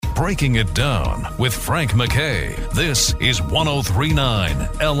Breaking It Down with Frank MacKay. This is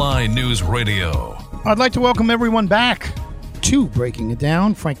 103.9 LI News Radio. I'd like to welcome everyone back to Breaking It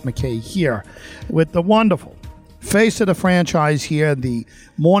Down. Frank MacKay here with the wonderful face of the franchise here, the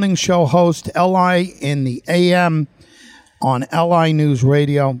morning show host, LI in the AM on LI News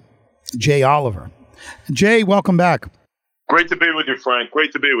Radio, Jay Oliver. Jay, welcome back. Great to be with you, Frank.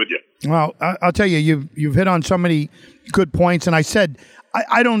 Great to be with you. Well, I'll tell you, you've hit on so many good points, and I said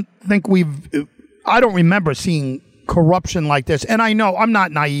I don't remember seeing corruption like this. And I know I'm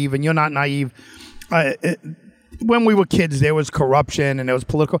not naive, and you're not naive. When we were kids, there was corruption and there was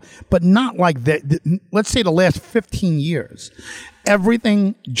political, but not like that. Let's say the last 15 years,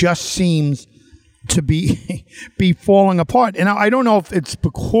 everything just seems to be falling apart. And I don't know if it's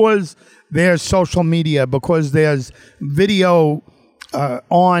because there's social media, because there's video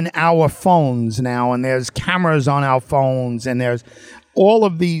on our phones now, and there's cameras on our phones, and there's all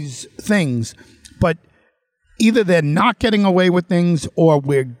of these things. But either they're not getting away with things, or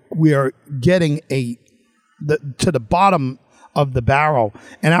we're getting to the bottom of the barrel.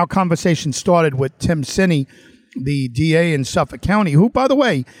 And our conversation started with Tim Sini, the DA in Suffolk County, who, by the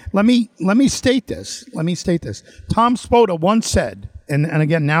way, let me state this. Tom Spoda once said, and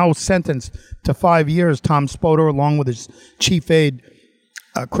again, now sentenced to 5 years, Tom Spoda, along with his chief aide,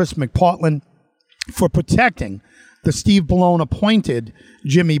 Chris McPartland, for protecting the Steve Ballone appointed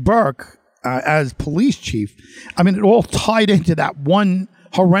Jimmy Burke as police chief. I mean, it all tied into that one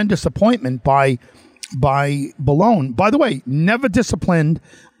horrendous appointment by Ballone. By the way, never disciplined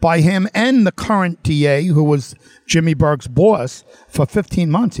by him and the current DA, who was Jimmy Burke's boss for 15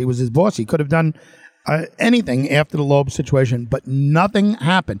 months. He was his boss. He could have done anything after the Loeb situation, but nothing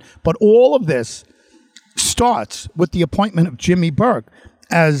happened. But all of this starts with the appointment of Jimmy Burke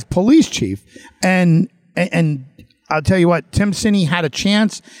as police chief. And I'll tell you what, Tim Sini had a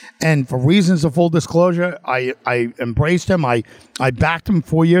chance, and for reasons of full disclosure, I embraced him. I backed him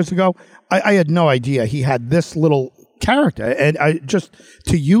 4 years ago. I had no idea he had this little character. And I just,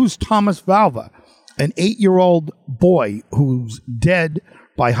 to use Sini-Valva, an 8-year-old boy who's dead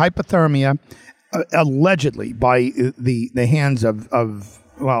by hypothermia, allegedly by the hands of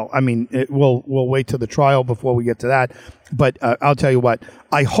well, I mean, we'll wait till the trial before we get to that. But I'll tell you what,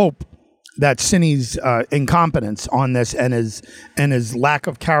 I hope that Sini's incompetence on this and his lack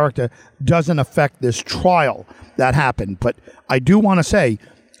of character doesn't affect this trial that happened. But I do want to say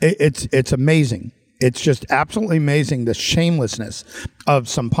it's amazing. It's just absolutely amazing, the shamelessness of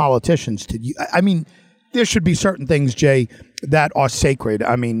some politicians. I mean, there should be certain things, Jay, that are sacred.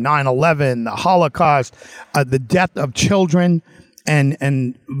 I mean, 9/11, the Holocaust, the death of children, and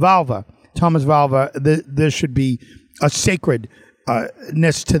Sini-Valva. There should be a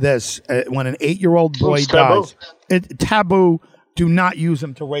sacredness to this. When an 8-year-old boy dies, taboo. Do not use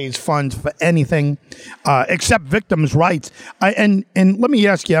them to raise funds for anything except victims' rights. And let me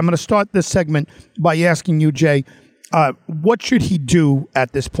ask you, I'm going to start this segment by asking you, Jay, what should he do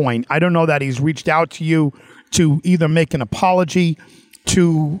at this point? I don't know that he's reached out to you to either make an apology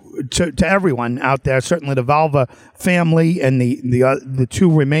to everyone out there, certainly the Valva family and the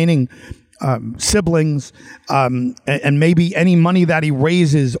two remaining siblings, and maybe any money that he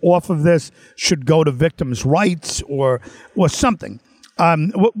raises off of this should go to victims' rights or something.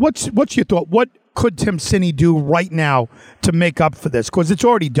 What's your thought? What could Tim Sini do right now to make up for this? Because it's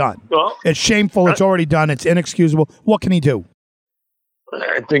already done. Well, it's shameful. It's already done. It's inexcusable. What can he do?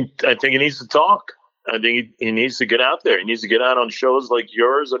 I think he needs to talk. I think he needs to get out there. He needs to get out on shows like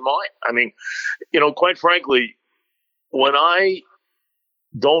yours and mine. I mean, quite frankly, when I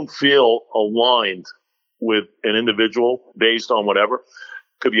don't feel aligned with an individual based on whatever,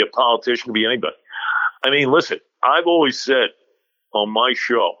 could be a politician, could be anybody. I mean, listen, I've always said on my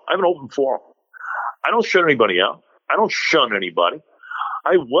show, I have an open forum. I don't shut anybody out. I don't shun anybody.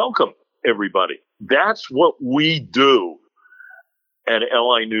 I welcome everybody. That's what we do at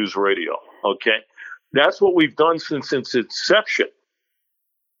LI News Radio, okay? That's what we've done since its inception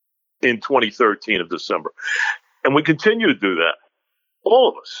in 2013 of December. And we continue to do that, all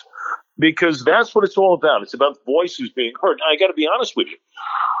of us, because that's what it's all about. It's about voices being heard. I got to be honest with you.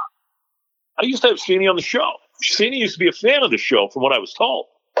 I used to have Sini on the show. Sini used to be a fan of the show, from what I was told,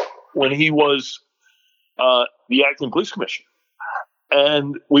 when he was the acting police commissioner.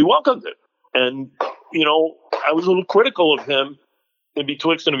 And we welcomed him. And, I was a little critical of him in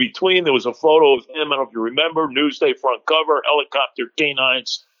betwixt and in between. There was a photo of him, I don't know if you remember, Newsday front cover, helicopter,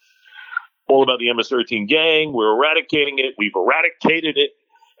 canines, all about the MS-13 gang. We're eradicating it. We've eradicated it.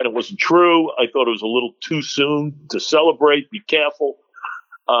 And it wasn't true. I thought it was a little too soon to celebrate. Be careful.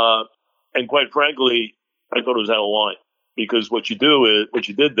 And quite frankly, I thought it was out of line. because what you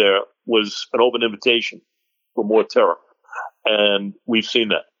did there was an open invitation for more terror. And we've seen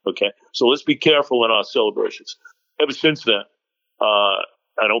that. Okay. So let's be careful in our celebrations. Ever since then,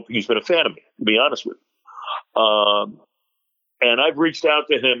 I don't think he's been a fan of me, to be honest with you. And I've reached out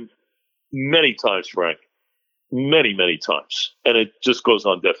to him many times, Frank, many, many times. And it just goes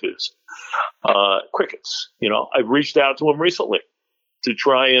on deaf ears. Crickets, I've reached out to him recently to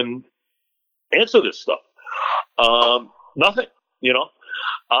try and answer this stuff. Nothing,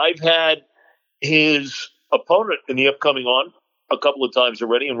 I've had his opponent in the upcoming on a couple of times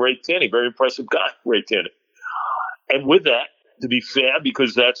already, and Ray Tanny, very impressive guy, Ray Tanny. And with that, to be fair,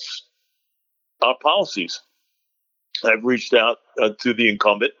 because that's our policies, I've reached out to the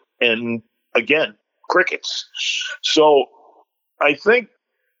incumbent, and again, crickets. So I think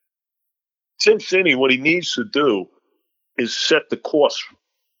Tim Sini, what he needs to do is set the course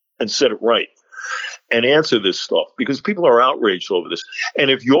and set it right and answer this stuff, because people are outraged over this. And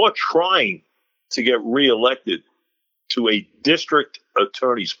if you're trying to get reelected to a district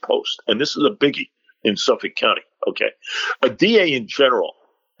attorney's post, and this is a biggie in Suffolk County, okay? A DA in general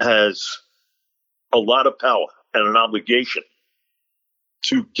has a lot of power and an obligation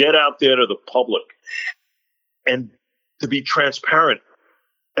to get out there to the public and to be transparent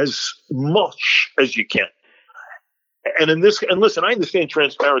as much as you can. And listen, I understand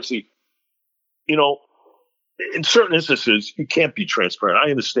transparency. In certain instances, you can't be transparent.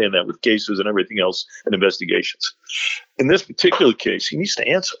 I understand that with cases and everything else and investigations. In this particular case, he needs to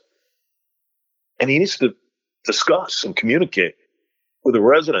answer. And he needs to discuss and communicate with the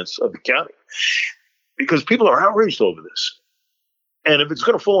residents of the county, because people are outraged over this. And if it's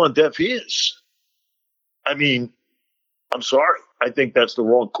going to fall on deaf ears, I'm sorry. I think that's the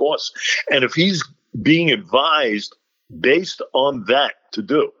wrong course. And if he's being advised based on that to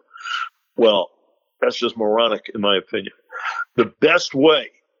do, well, that's just moronic, in my opinion. The best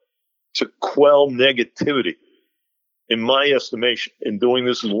way to quell negativity, in my estimation, in doing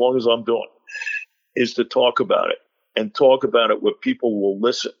this as long as I'm doing, is to talk about it, and talk about it where people will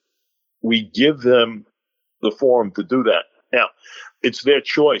listen. We give them the forum to do that. Now, it's their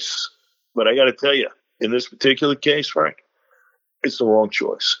choice, but I got to tell you, in this particular case, Frank, it's the wrong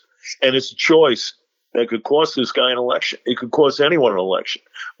choice. And it's a choice that could cost this guy an election. It could cost anyone an election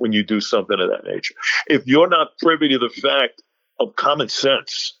when you do something of that nature. If you're not privy to the fact of common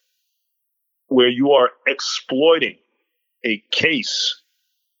sense, where you are exploiting a case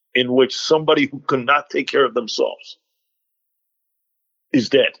in which somebody who cannot take care of themselves is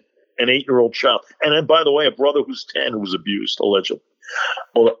dead, an 8-year-old child. And then, by the way, a brother who's 10 who was abused, allegedly.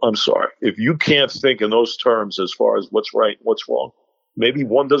 Well, I'm sorry. If you can't think in those terms as far as what's right, what's wrong, maybe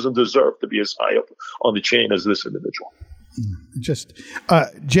one doesn't deserve to be as high up on the chain as this individual. Just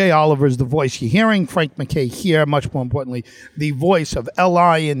Jay Oliver is the voice you're hearing. Frank MacKay here, much more importantly, the voice of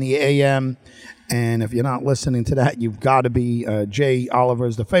LI in the AM. And if you're not listening to that, you've got to be. Jay Oliver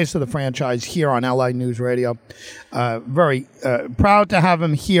is the face of the franchise here on LI News Radio. Very proud to have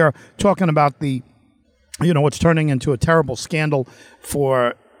him here talking about what's turning into a terrible scandal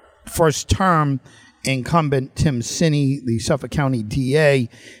for first-term incumbent Tim Sini, the Suffolk County DA.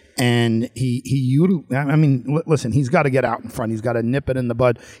 And listen, he's got to get out in front. He's got to nip it in the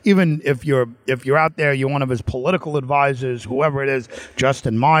bud. Even if you're out there, you're one of his political advisors, whoever it is,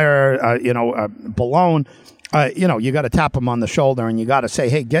 Justin Meyer, Ballone, you got to tap him on the shoulder and you got to say,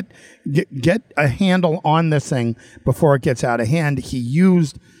 hey, get a handle on this thing before it gets out of hand. He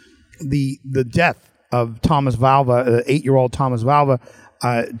used the death of Thomas Valva, 8-year-old Thomas Valva,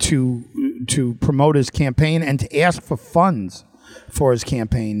 to promote his campaign and to ask for funds for his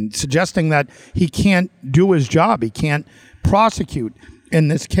campaign, suggesting that he can't do his job. He can't prosecute in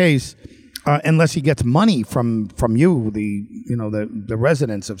this case unless he gets money from you, the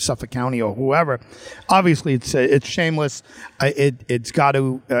residents of Suffolk County or whoever. Obviously, it's shameless. It's got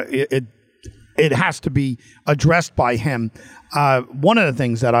to it has to be addressed by him. One of the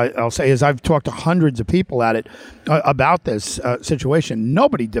things that I'll say is I've talked to hundreds of people about this situation.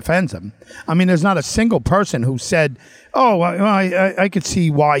 Nobody defends him. I mean, there's not a single person who said, oh, I could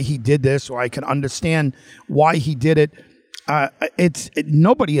see why he did this, or I can understand why he did it.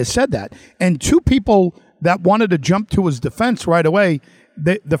 Nobody has said that. And two people that wanted to jump to his defense right away,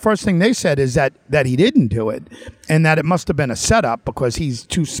 the first thing they said is that he didn't do it, and that it must have been a setup because he's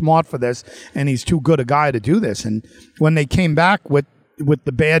too smart for this and he's too good a guy to do this. And when they came back with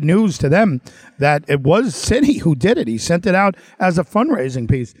the bad news to them that it was Sini who did it, he sent it out as a fundraising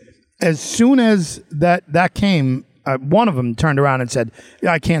piece. As soon as that came, one of them turned around and said,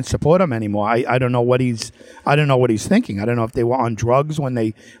 "Yeah, I can't support him anymore. I don't know what he's thinking. I don't know if they were on drugs when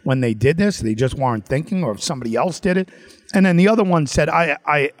they did this. They just weren't thinking, or if somebody else did it." And then the other one said,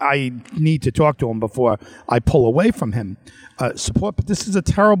 I need to talk to him before I pull away from him. Support, but this is a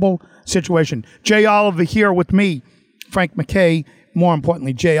terrible situation. Jay Oliver here with me, Frank MacKay, more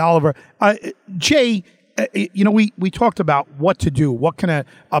importantly, Jay Oliver. Jay, we talked about what to do. What can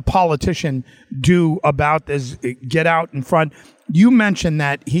a politician do about this? Get out in front. You mentioned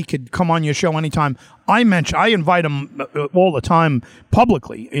that he could come on your show anytime. I invite him all the time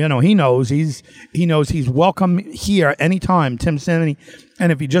publicly. He knows he's welcome here anytime, Tim Sini.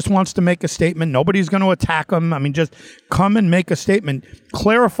 And if he just wants to make a statement, nobody's going to attack him. I mean, just come and make a statement,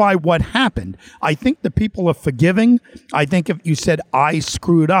 clarify what happened. I think the people are forgiving. I think if you said, I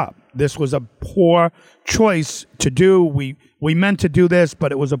screwed up, this was a poor choice to do. We meant to do this,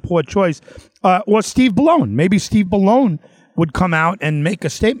 but it was a poor choice. Or Steve Ballone. Maybe Steve Ballone would come out and make a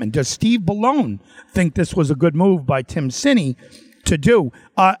statement. Does Steve Ballone think this was a good move by Tim Sini to do?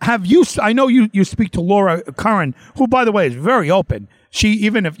 I know you speak to Laura Curran, who, by the way, is very open. She,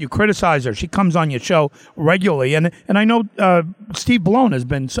 even if you criticize her, she comes on your show regularly. And I know Steve Ballone has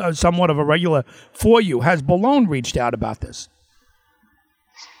been somewhat of a regular for you. Has Ballone reached out about this?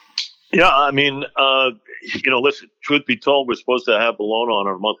 Yeah, I mean, listen, truth be told, we're supposed to have Ballone on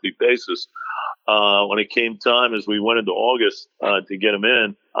a monthly basis. When it came time, as we went into August, to get him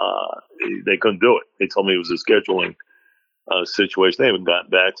in, they couldn't do it. They told me it was a scheduling situation. They haven't gotten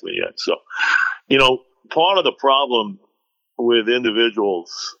back to me yet. So, part of the problem with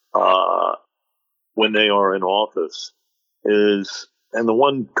individuals when they are in office is, and the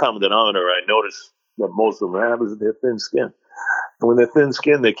one common denominator I notice that most of them have is their thin skin. And when they're thin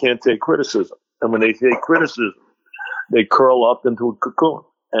skinned, they can't take criticism. And when they take criticism, they curl up into a cocoon.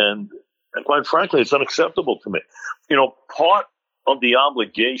 And quite frankly, it's unacceptable to me. Part of the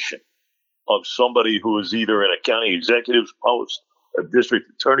obligation of somebody who is either in a county executive's post, a district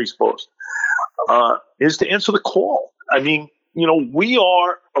attorney's post, is to answer the call. I mean, we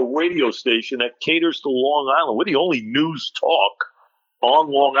are a radio station that caters to Long Island. We're the only news talk on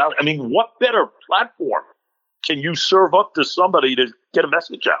Long Island. I mean, what better platform can you serve up to somebody to get a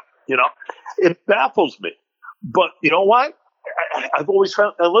message out? It baffles me. But you know what? I've always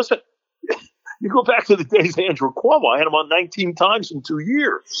found, and listen, you go back to the days of Andrew Cuomo. I had him on 19 times in 2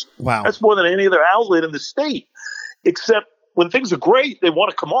 years. Wow. That's more than any other outlet in the state. Except when things are great, they want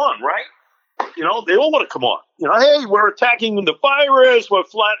to come on, right? They all want to come on. Hey, we're attacking the virus. We're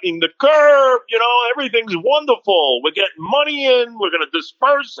flattening the curve. Everything's wonderful. We're getting money in. We're going to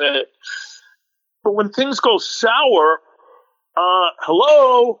disperse it. But when things go sour,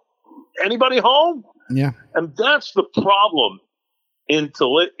 hello, anybody home? Yeah. And that's the problem in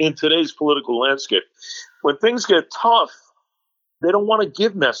today's political landscape. When things get tough, they don't want to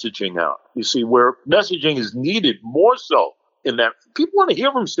give messaging out. You see, where messaging is needed more so in that. People want to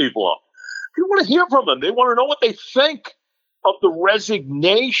hear from Steve Ballone. People want to hear from them. They want to know what they think of the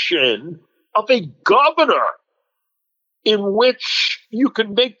resignation of a governor in which you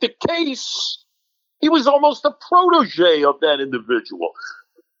can make the case he was almost a protege of that individual.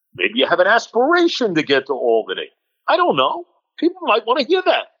 Maybe you have an aspiration to get to Albany. I don't know. People might want to hear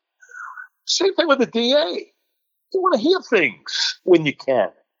that. Same thing with the DA. You want to hear things when you can.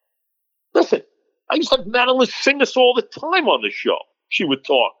 Listen, I used to have Madeline sing us all the time on the show. She would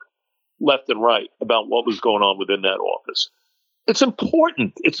talk left and right about what was going on within that office. It's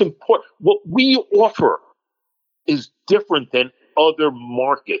important. It's important. What we offer is different than other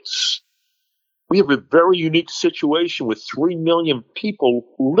markets. We have a very unique situation with 3 million people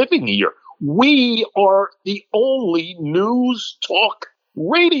living here. We are the only news talk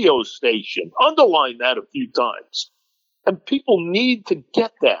radio station. Underline that a few times. And people need to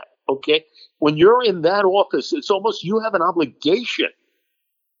get that, okay? When you're in that office, it's almost you have an obligation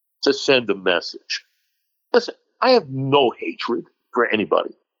to send a message. Listen, I have no hatred for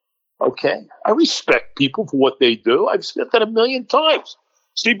anybody, okay? I respect people for what they do. I've said that a million times.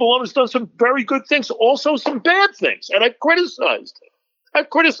 Steve Ballone has done some very good things, also some bad things, and I've criticized him. I've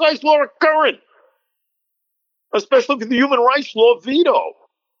criticized Laura Curran, especially for the human rights law veto.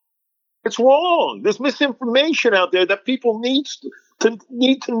 It's wrong. There's misinformation out there that people need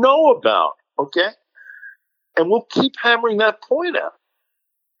to know about, okay? And we'll keep hammering that point out.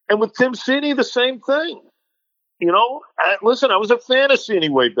 And with Tim Sini, the same thing. Listen, I was a fan of Sini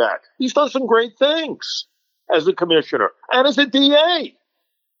way back. He's done some great things as a commissioner and as a DA.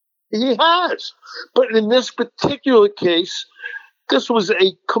 He has. But in this particular case, this was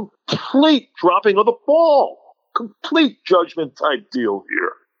a complete dropping of the ball, complete judgment type deal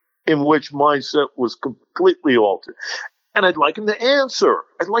here, in which mindset was completely altered. And I'd like him to answer.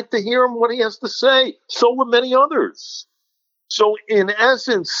 I'd like to hear him what he has to say. So were many others. So in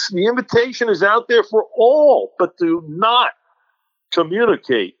essence, the invitation is out there for all, but to not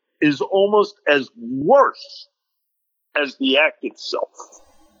communicate is almost as worse as the act itself.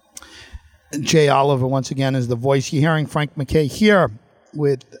 Jay Oliver, once again, is the voice. You're hearing Frank MacKay here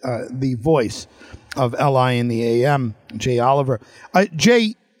with the voice of LI in the AM, Jay Oliver.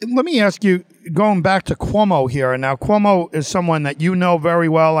 Jay, let me ask you, going back to Cuomo here, and now Cuomo is someone that you know very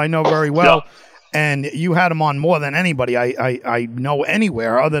well, I know very well, yeah. And you had him on more than anybody I know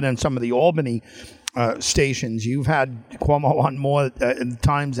anywhere other than some of the Albany stations. You've had Cuomo on more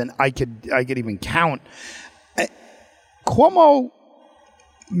times than I could even count. Cuomo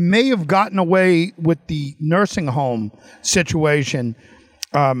may have gotten away with the nursing home situation,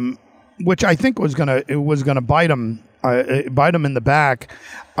 which I think was gonna bite him in the back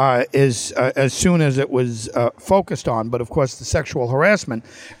as soon as it was focused on. But of course, the sexual harassment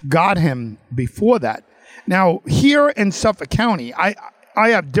got him before that. Now, here in Suffolk County, I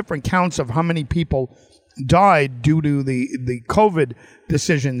have different counts of how many people died due to the COVID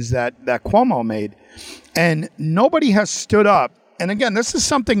decisions that Cuomo made, and nobody has stood up. And again, this is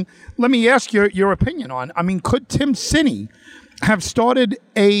something, let me ask your opinion on. I mean, could Tim Sini have started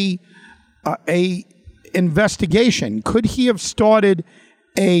a investigation? Could he have started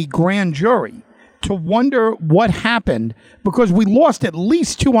a grand jury to wonder what happened? Because we lost at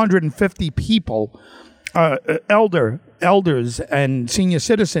least 250 people, elders and senior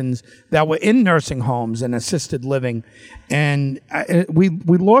citizens that were in nursing homes and assisted living. And we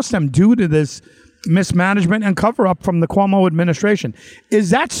lost them due to this mismanagement and cover-up from the Cuomo administration. Is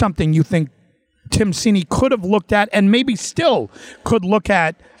that something you think Tim Sini could have looked at and maybe still could look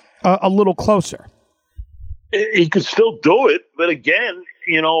at a little closer? He could still do it, but again,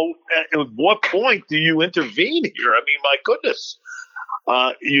 at what point do you intervene here? I mean, my goodness,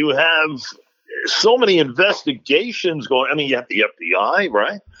 you have so many investigations going. I mean, you have the FBI,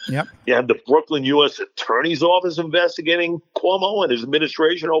 right? Yep. You have the Brooklyn U.S. Attorney's Office investigating Cuomo and his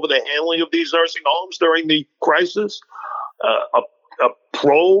administration over the handling of these nursing homes during the crisis. A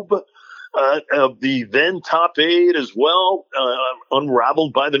probe of the then top aide as well,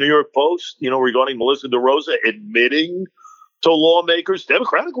 unraveled by the New York Post, regarding Melissa DeRosa admitting to lawmakers,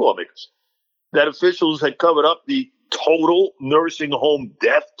 Democratic lawmakers, that officials had covered up the total nursing home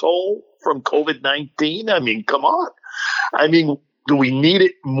death toll from COVID-19. I mean, come on. I mean, do we need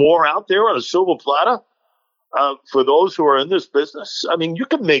it more out there on a silver platter for those who are in this business? I mean, you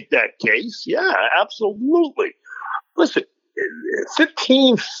can make that case. Yeah, absolutely. Listen,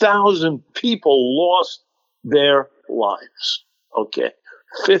 15,000 people lost their lives. Okay.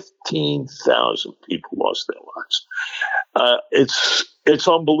 15,000 people lost their lives. It's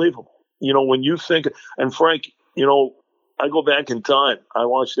unbelievable. When you think, and Frank, I go back in time. I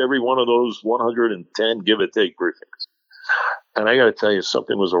watched every one of those 110 give or take briefings. And I got to tell you,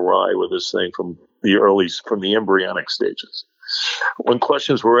 something was awry with this thing from the embryonic stages. When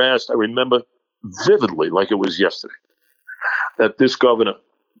questions were asked, I remember vividly, like it was yesterday, that this governor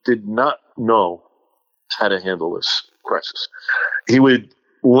did not know how to handle this crisis. He would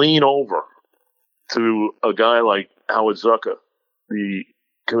lean over to a guy like Howard Zucker, the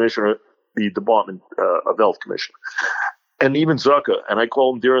commissioner, the Department of Health commissioner. And even Zucker, and I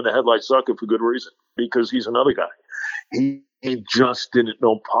call him deer in the headlights Zucker for good reason, because he's another guy. He just didn't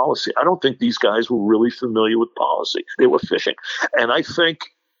know policy. I don't think these guys were really familiar with policy. They were fishing. And I think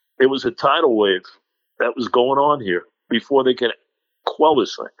it was a tidal wave that was going on here before they could quell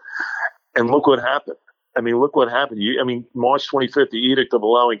this thing. And look what happened. I mean, look what happened. March 25th, the edict of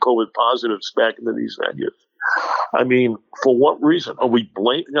allowing COVID positives back into these venues. I mean, for what reason are we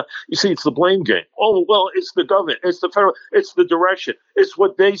blaming? You see, it's the blame game. Oh, well, it's the government. It's the federal. It's the direction. It's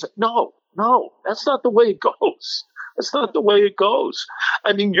what they say. No, that's not the way it goes. That's not the way it goes.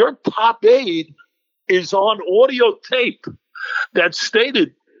 I mean, your top aide is on audio tape that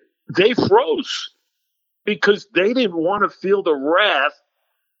stated they froze because they didn't want to feel the wrath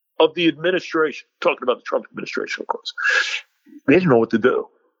of the administration. Talking about the Trump administration, of course. They didn't know what to do.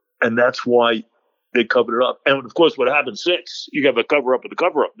 And that's why they covered it up. And of course, what happened since, you have a cover up of the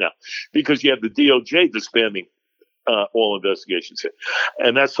cover up now, because you have the DOJ disbanding all investigations here.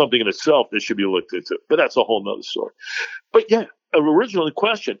 And that's something in itself that should be looked into. But that's a whole nother story. But yeah, originally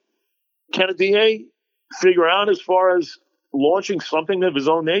question, can a DA figure out as far as launching something of his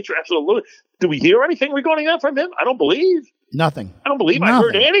own nature? Absolutely. Do we hear anything regarding that from him? I don't believe. Nothing. I don't believe I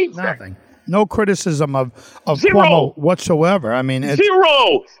heard anything. Nothing. No criticism of Zero. Cuomo whatsoever. I mean,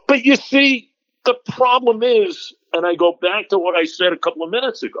 zero. But you see, the problem is, and I go back to what I said a couple of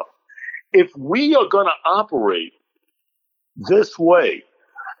minutes ago, if we are going to operate this way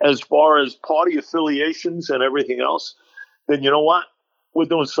as far as party affiliations and everything else, then you know what? We're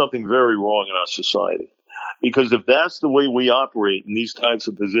doing something very wrong in our society. Because if that's the way we operate in these types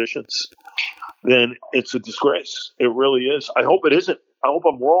of positions, then it's a disgrace. It really is. I hope it isn't. I hope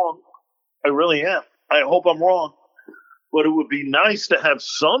I'm wrong. I really am. I hope I'm wrong. But it would be nice to have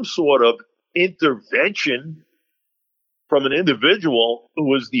some sort of intervention from an individual who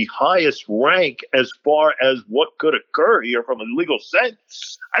was the highest rank as far as what could occur here from a legal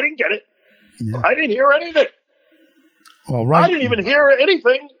sense. I didn't get it. Yeah. I didn't hear anything. All right. I didn't even hear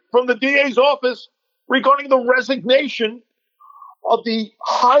anything from the DA's office regarding the resignation of the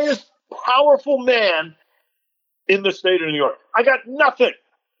highest powerful man in the state of New York. I got nothing.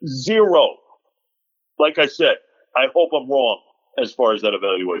 Zero. Like I said, I hope I'm wrong as far as that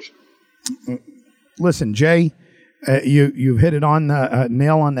evaluation. Listen, Jay, you've hit it on the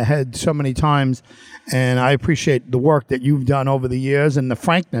nail on the head so many times, and I appreciate the work that you've done over the years and the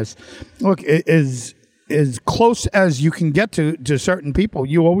frankness. Look, it is as close as you can get to certain people.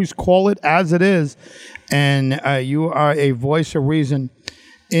 You always call it as it is, and you are a voice of reason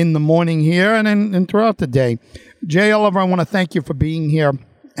in the morning here and throughout the day. Jay Oliver, I want to thank you for being here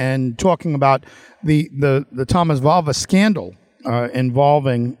and talking about the Sini-Valva scandal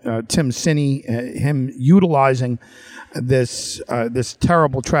involving Tim Sini, him utilizing this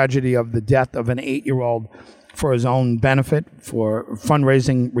terrible tragedy of the death of an 8-year-old for his own benefit, for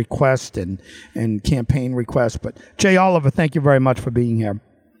fundraising requests and campaign requests. But Jay Oliver, thank you very much for being here.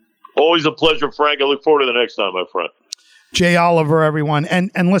 Always a pleasure, Frank. I look forward to the next time, my friend. Jay Oliver, everyone.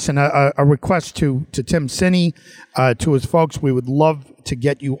 And listen, a request to Tim Sini, to his folks. We would love to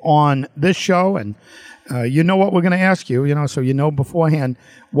get you on this show. And you know what we're going to ask you, so you know beforehand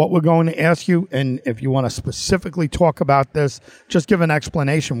what we're going to ask you. And if you want to specifically talk about this, just give an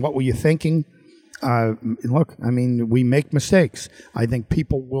explanation. What were you thinking? Look, I mean, we make mistakes. I think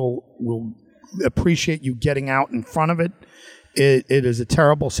people will appreciate you getting out in front of it. It is a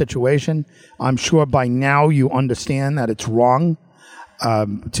terrible situation. I'm sure by now you understand that it's wrong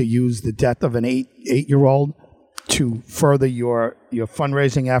to use the death of an 8-year-old to further your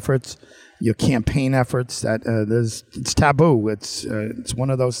fundraising efforts, your campaign efforts. That it's taboo. It's one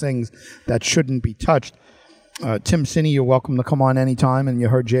of those things that shouldn't be touched. Tim Sini, you're welcome to come on anytime, and you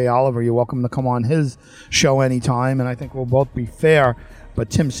heard Jay Oliver, you're welcome to come on his show anytime, and I think we'll both be fair. But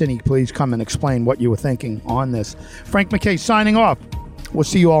Tim Sini, please come and explain what you were thinking on this. Frank MacKay signing off. We'll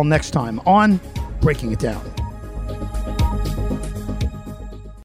see you all next time on Breaking It Down.